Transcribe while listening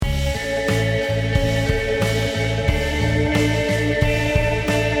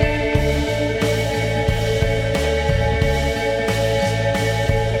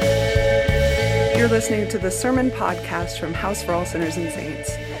listening to the Sermon Podcast from House for All Sinners and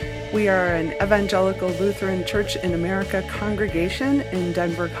Saints. We are an evangelical Lutheran Church in America congregation in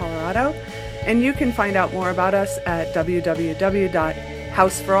Denver, Colorado, and you can find out more about us at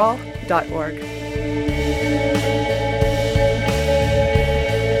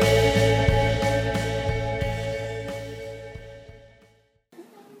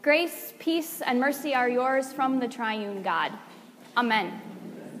Grace, peace, and mercy are yours from the triune God. Amen.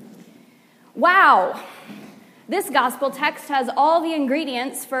 Wow! This gospel text has all the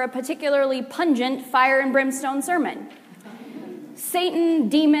ingredients for a particularly pungent fire and brimstone sermon. Satan,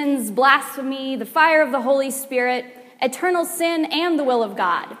 demons, blasphemy, the fire of the Holy Spirit, eternal sin, and the will of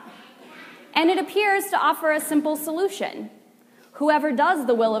God. And it appears to offer a simple solution. Whoever does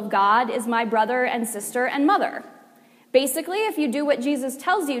the will of God is my brother and sister and mother. Basically, if you do what Jesus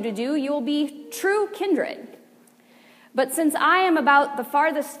tells you to do, you will be true kindred. But since I am about the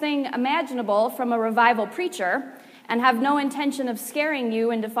farthest thing imaginable from a revival preacher and have no intention of scaring you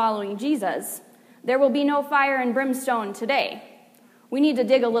into following Jesus, there will be no fire and brimstone today. We need to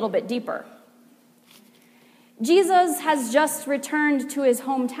dig a little bit deeper. Jesus has just returned to his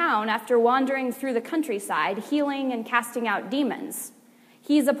hometown after wandering through the countryside, healing and casting out demons.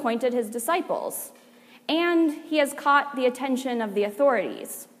 He's appointed his disciples, and he has caught the attention of the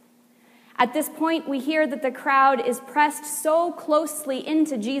authorities. At this point, we hear that the crowd is pressed so closely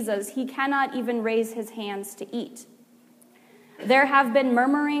into Jesus, he cannot even raise his hands to eat. There have been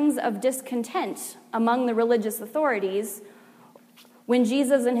murmurings of discontent among the religious authorities when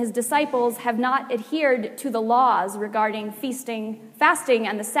Jesus and his disciples have not adhered to the laws regarding feasting, fasting,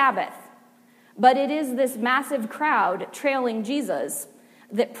 and the Sabbath. But it is this massive crowd trailing Jesus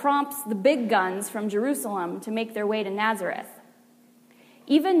that prompts the big guns from Jerusalem to make their way to Nazareth.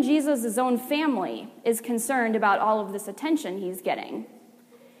 Even Jesus' own family is concerned about all of this attention he's getting.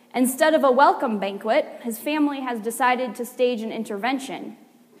 Instead of a welcome banquet, his family has decided to stage an intervention.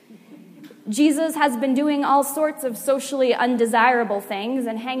 Jesus has been doing all sorts of socially undesirable things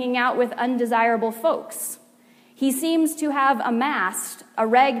and hanging out with undesirable folks. He seems to have amassed a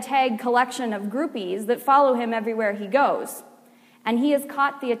ragtag collection of groupies that follow him everywhere he goes, and he has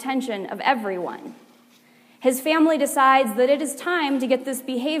caught the attention of everyone. His family decides that it is time to get this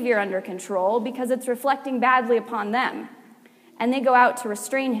behavior under control because it's reflecting badly upon them, and they go out to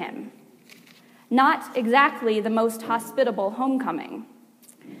restrain him. Not exactly the most hospitable homecoming.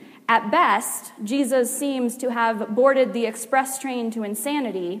 At best, Jesus seems to have boarded the express train to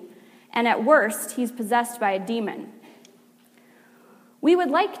insanity, and at worst, he's possessed by a demon. We would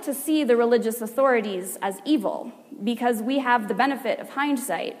like to see the religious authorities as evil because we have the benefit of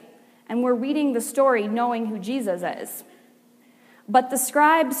hindsight, and we're reading the story knowing who Jesus is. But the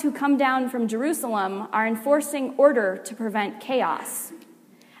scribes who come down from Jerusalem are enforcing order to prevent chaos.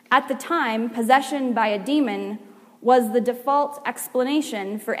 At the time, possession by a demon was the default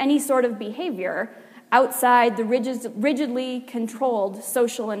explanation for any sort of behavior outside the rigidly controlled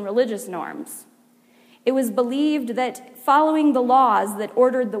social and religious norms. It was believed that following the laws that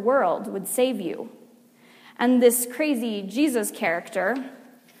ordered the world would save you. And this crazy Jesus character,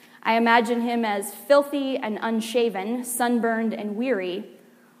 I imagine him as filthy and unshaven, sunburned and weary,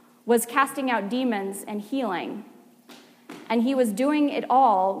 was casting out demons and healing. And he was doing it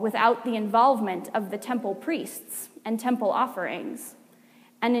all without the involvement of the temple priests and temple offerings.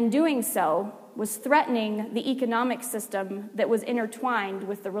 And in doing so, was threatening the economic system that was intertwined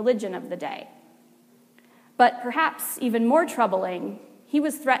with the religion of the day. But perhaps even more troubling, he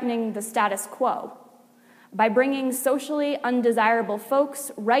was threatening the status quo by bringing socially undesirable folks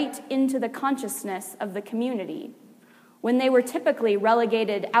right into the consciousness of the community when they were typically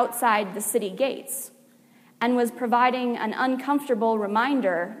relegated outside the city gates, and was providing an uncomfortable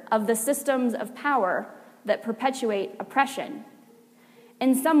reminder of the systems of power that perpetuate oppression.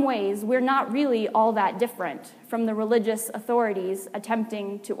 In some ways, we're not really all that different from the religious authorities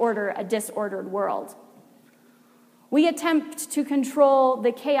attempting to order a disordered world. We attempt to control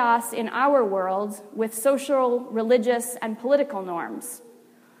the chaos in our world with social, religious, and political norms.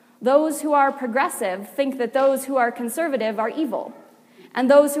 Those who are progressive think that those who are conservative are evil, and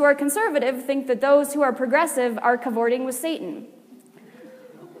those who are conservative think that those who are progressive are cavorting with Satan.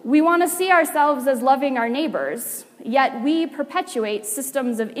 We want to see ourselves as loving our neighbors, yet we perpetuate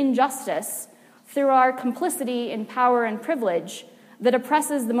systems of injustice through our complicity in power and privilege that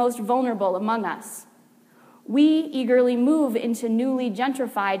oppresses the most vulnerable among us. We eagerly move into newly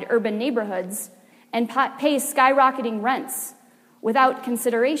gentrified urban neighborhoods and pay skyrocketing rents without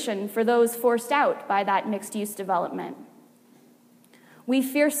consideration for those forced out by that mixed-use development. We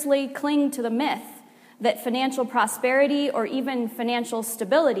fiercely cling to the myth that financial prosperity or even financial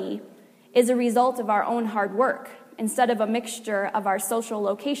stability is a result of our own hard work instead of a mixture of our social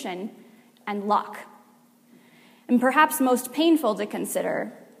location and luck. And perhaps most painful to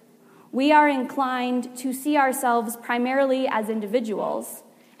consider, we are inclined to see ourselves primarily as individuals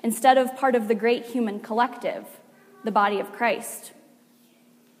instead of part of the great human collective, the body of Christ.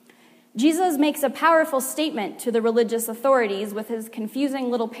 Jesus makes a powerful statement to the religious authorities with his confusing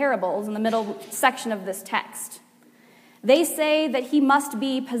little parables in the middle section of this text. They say that he must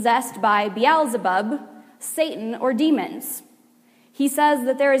be possessed by Beelzebub, Satan, or demons. He says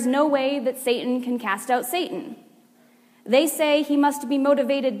that there is no way that Satan can cast out Satan. They say he must be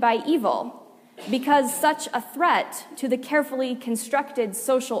motivated by evil, because such a threat to the carefully constructed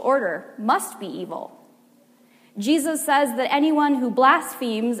social order must be evil. Jesus says that anyone who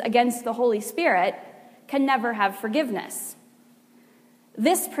blasphemes against the Holy Spirit can never have forgiveness.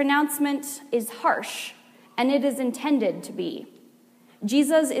 This pronouncement is harsh, and it is intended to be.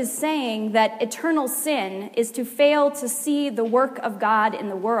 Jesus is saying that eternal sin is to fail to see the work of God in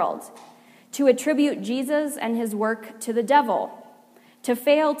the world, to attribute Jesus and his work to the devil, to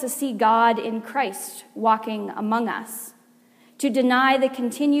fail to see God in Christ walking among us, to deny the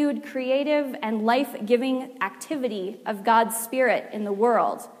continued creative and life-giving activity of God's Spirit in the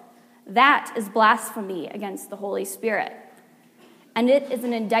world. That is blasphemy against the Holy Spirit. And it is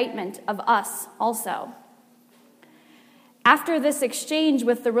an indictment of us also. After this exchange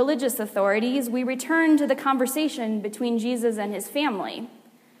with the religious authorities, we return to the conversation between Jesus and his family.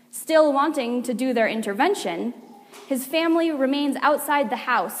 Still wanting to do their intervention, his family remains outside the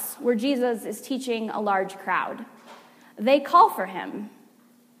house where Jesus is teaching a large crowd. They call for him,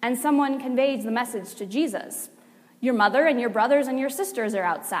 and someone conveys the message to Jesus. Your mother and your brothers and your sisters are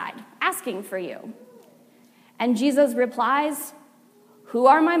outside, asking for you. And Jesus replies, Who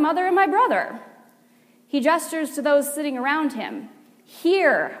are my mother and my brother? He gestures to those sitting around him.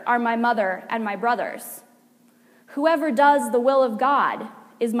 Here are my mother and my brothers. Whoever does the will of God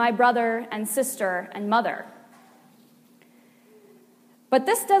is my brother and sister and mother. But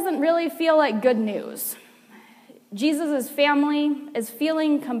this doesn't really feel like good news. Jesus' family is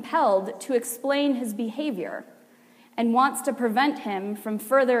feeling compelled to explain his behavior and wants to prevent him from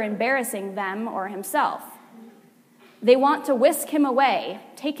further embarrassing them or himself. They want to whisk him away,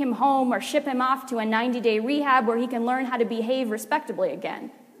 take him home, or ship him off to a 90-day rehab where he can learn how to behave respectably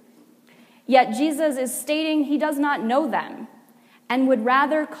again. Yet Jesus is stating he does not know them and would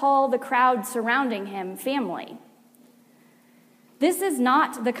rather call the crowd surrounding him family. This is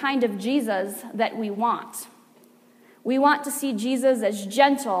not the kind of Jesus that we want. We want to see Jesus as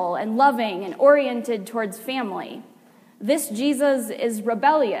gentle and loving and oriented towards family. This Jesus is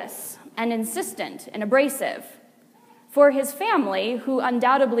rebellious and insistent and abrasive. For his family, who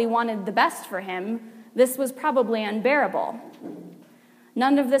undoubtedly wanted the best for him, this was probably unbearable.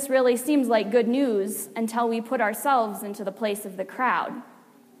 None of this really seems like good news until we put ourselves into the place of the crowd.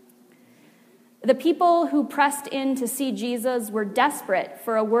 The people who pressed in to see Jesus were desperate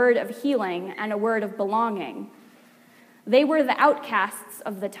for a word of healing and a word of belonging. They were the outcasts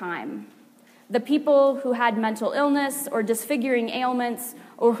of the time, the people who had mental illness or disfiguring ailments,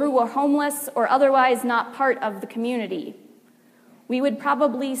 or who were homeless or otherwise not part of the community. We would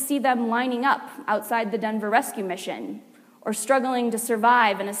probably see them lining up outside the Denver Rescue Mission, or struggling to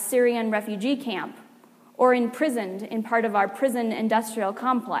survive in a Syrian refugee camp, or imprisoned in part of our prison industrial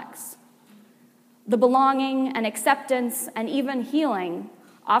complex. The belonging and acceptance and even healing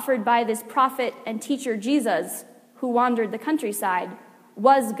offered by this prophet and teacher Jesus, who wandered the countryside,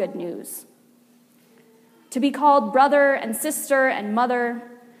 was good news. To be called brother and sister and mother,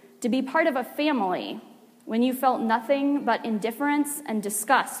 to be part of a family when you felt nothing but indifference and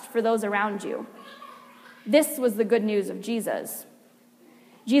disgust for those around you. This was the good news of Jesus.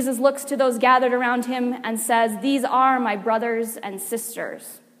 Jesus looks to those gathered around him and says, "These are my brothers and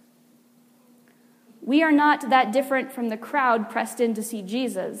sisters." We are not that different from the crowd pressed in to see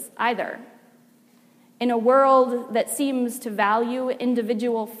Jesus either. In a world that seems to value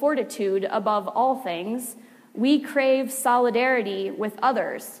individual fortitude above all things, we crave solidarity with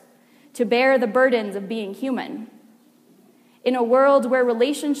others to bear the burdens of being human. In a world where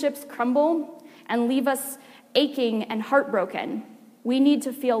relationships crumble and leave us aching and heartbroken, we need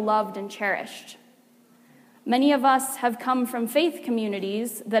to feel loved and cherished. Many of us have come from faith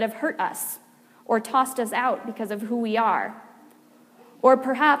communities that have hurt us or tossed us out because of who we are. Or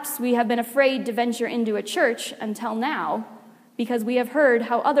perhaps we have been afraid to venture into a church until now because we have heard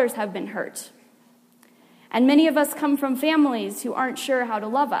how others have been hurt. And many of us come from families who aren't sure how to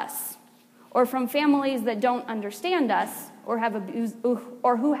love us, or from families that don't understand us or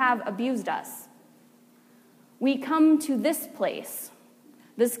who have abused us. We come to this place,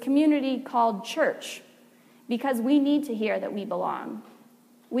 this community called church, because we need to hear that we belong.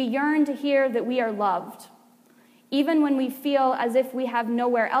 We yearn to hear that we are loved. Even when we feel as if we have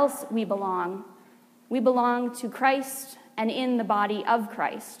nowhere else we belong to Christ and in the body of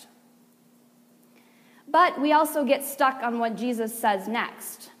Christ. But we also get stuck on what Jesus says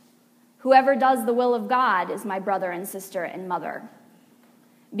next. Whoever does the will of God is my brother and sister and mother.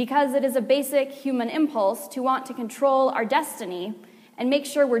 Because it is a basic human impulse to want to control our destiny and make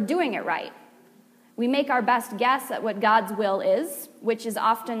sure we're doing it right. We make our best guess at what God's will is, which is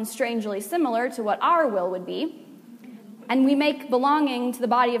often strangely similar to what our will would be, and we make belonging to the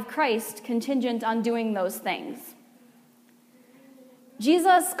body of Christ contingent on doing those things.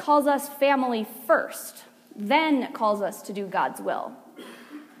 Jesus calls us family first, then calls us to do God's will.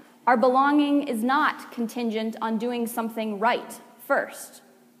 Our belonging is not contingent on doing something right first.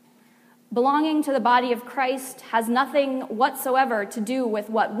 Belonging to the body of Christ has nothing whatsoever to do with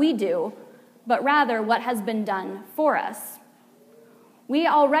what we do, but rather what has been done for us. We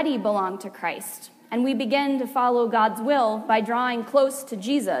already belong to Christ, and we begin to follow God's will by drawing close to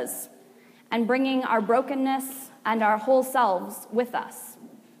Jesus and bringing our brokenness and our whole selves with us.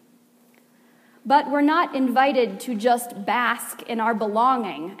 But we're not invited to just bask in our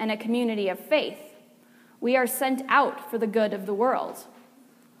belonging in a community of faith. We are sent out for the good of the world.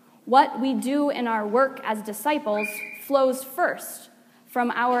 What we do in our work as disciples flows first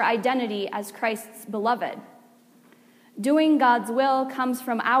from our identity as Christ's beloved. Doing God's will comes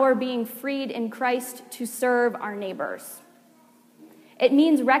from our being freed in Christ to serve our neighbors. It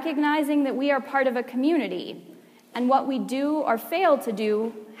means recognizing that we are part of a community, and what we do or fail to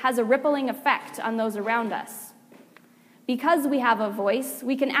do has a rippling effect on those around us. Because we have a voice,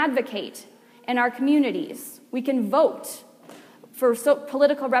 we can advocate in our communities. We can vote for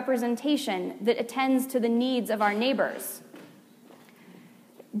political representation that attends to the needs of our neighbors.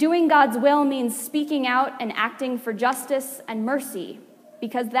 Doing God's will means speaking out and acting for justice and mercy,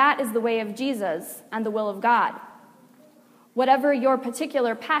 because that is the way of Jesus and the will of God. Whatever your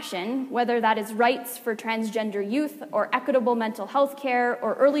particular passion, whether that is rights for transgender youth or equitable mental health care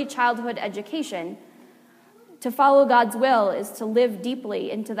or early childhood education, to follow God's will is to live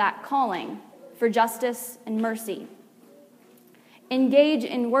deeply into that calling for justice and mercy. Engage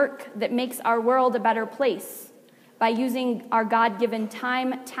in work that makes our world a better place by using our God-given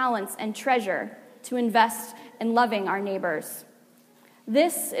time, talents, and treasure to invest in loving our neighbors.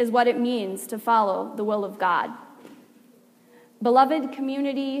 This is what it means to follow the will of God. Beloved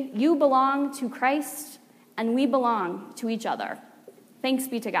community, you belong to Christ, and we belong to each other. Thanks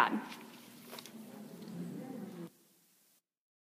be to God.